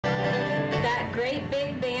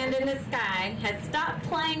has stopped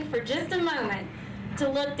playing for just a moment to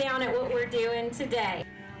look down at what we're doing today.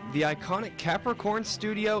 The iconic Capricorn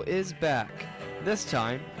Studio is back, this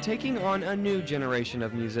time taking on a new generation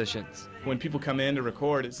of musicians. When people come in to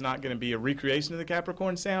record, it's not going to be a recreation of the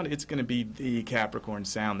Capricorn sound, it's going to be the Capricorn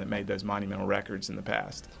sound that made those monumental records in the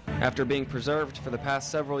past. After being preserved for the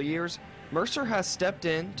past several years, Mercer has stepped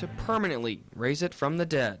in to permanently raise it from the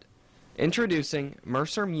dead. Introducing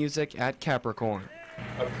Mercer Music at Capricorn.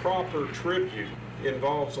 A proper tribute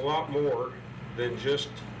involves a lot more than just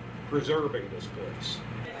preserving this place.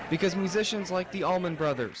 Because musicians like the Allman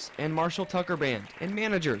Brothers and Marshall Tucker Band and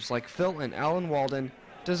managers like Phil and Alan Walden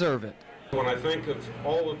deserve it. When I think of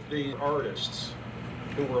all of the artists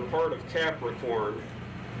who were a part of Capricorn,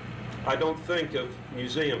 I don't think of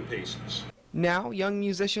museum pieces. Now young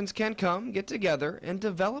musicians can come, get together, and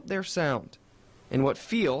develop their sound in what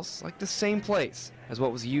feels like the same place as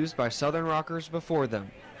what was used by Southern rockers before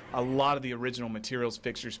them. A lot of the original materials,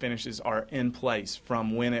 fixtures, finishes are in place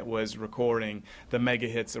from when it was recording the mega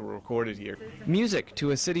hits that were recorded here. Music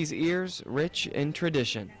to a city's ears, rich in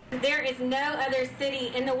tradition. There is no other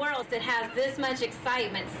city in the world that has this much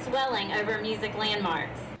excitement swelling over music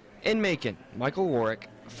landmarks. In Macon, Michael Warwick,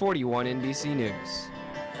 41 NBC News.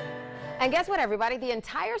 And guess what, everybody? The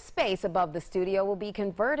entire space above the studio will be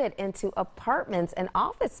converted into apartments and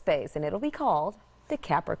office space, and it'll be called the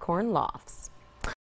Capricorn Lofts.